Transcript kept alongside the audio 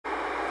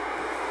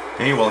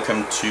Hey,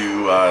 welcome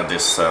to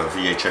this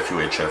VHF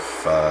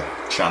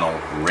UHF channel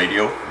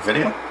radio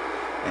video,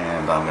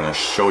 and I'm going to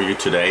show you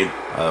today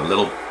a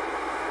little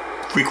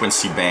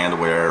frequency band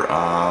where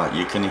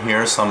you can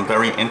hear some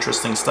very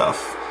interesting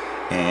stuff,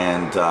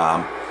 and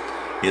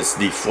it's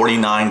the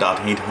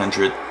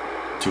 49.800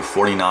 to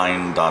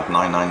 49.999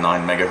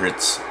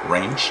 megahertz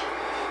range.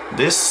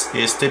 This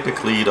is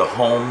typically the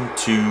home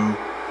to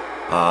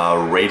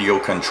radio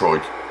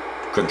controlled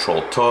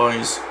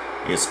toys.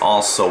 It's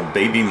also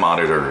baby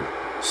monitor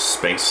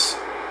space.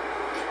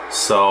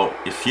 So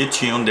if you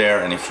tune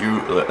there, and if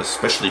you,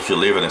 especially if you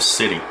live in a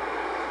city,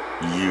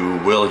 you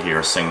will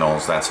hear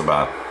signals. That's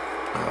about,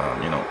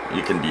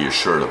 you can be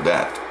assured of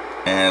that.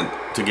 And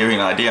to give you an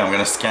idea, I'm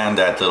going to scan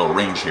that little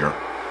range here,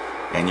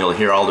 and you'll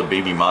hear all the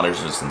baby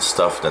monitors and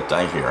stuff that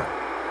I hear.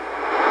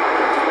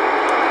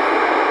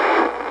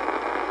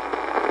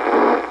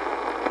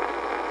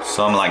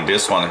 Some like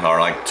this one are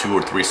like 2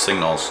 or 3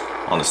 signals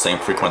on the same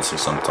frequency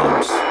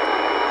sometimes.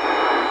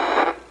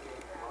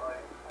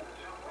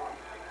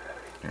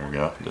 Here we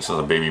go. This is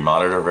a baby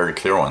monitor, a very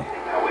clear one.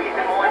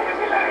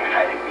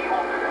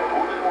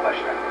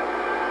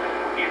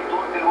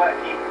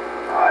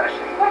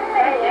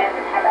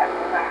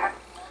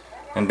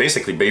 And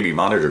basically baby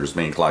monitors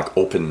make like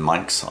open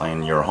mics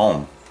in your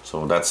home.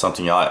 So that's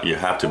something you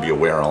have to be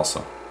aware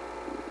also.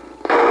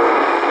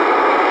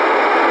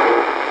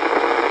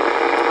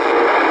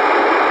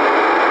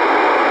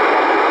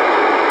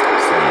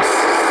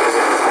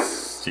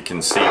 So you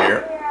can see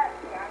here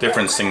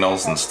different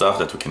signals and stuff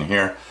that we can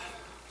hear.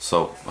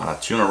 So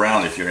tune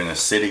around if you're in a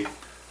city.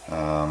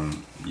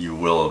 You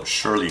will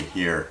surely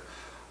hear.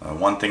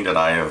 One thing that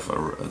I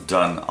have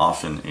done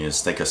often is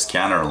take a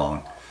scanner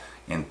along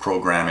and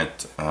program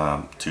it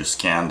to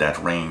scan that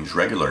range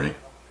regularly.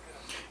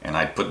 And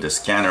I put the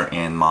scanner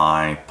in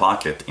my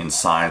pocket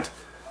inside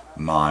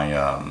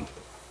my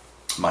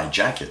my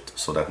jacket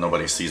so that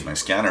nobody sees my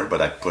scanner. But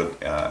I put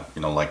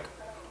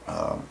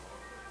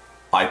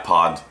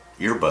iPod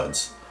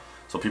earbuds,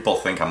 so people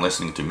think I'm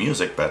listening to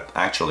music, but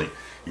actually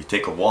you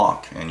take a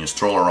walk and you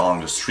stroll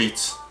around the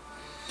streets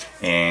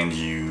and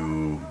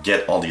you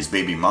get all these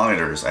baby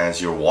monitors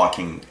as you're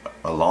walking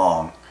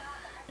along,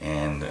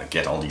 and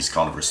get all these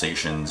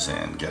conversations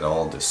and get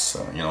all this,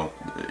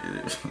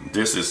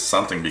 this is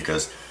something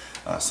because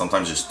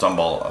sometimes you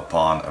stumble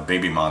upon a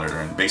baby monitor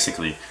and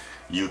basically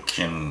you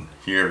can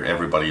hear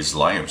everybody's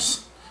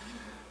lives.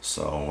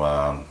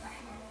 So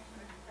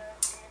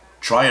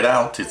try it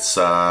out. It's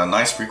a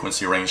nice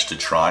frequency range to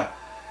try,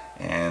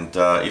 and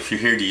if you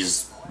hear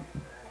these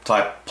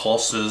type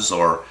pulses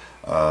or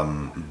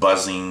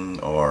buzzing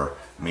or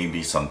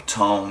maybe some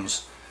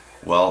tones,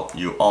 well,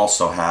 you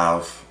also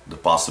have the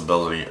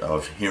possibility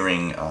of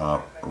hearing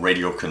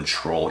radio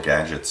control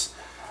gadgets.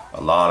 A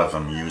lot of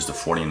them use the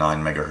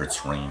 49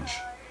 megahertz range.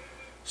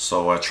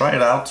 So try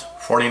it out.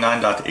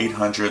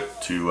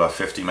 49.800 to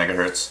 50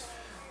 megahertz.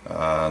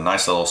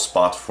 Nice little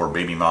spot for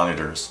baby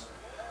monitors.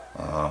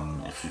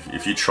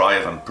 If you try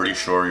it, I'm pretty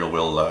sure you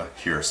will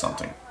hear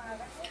something.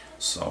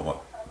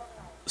 So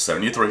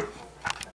 73.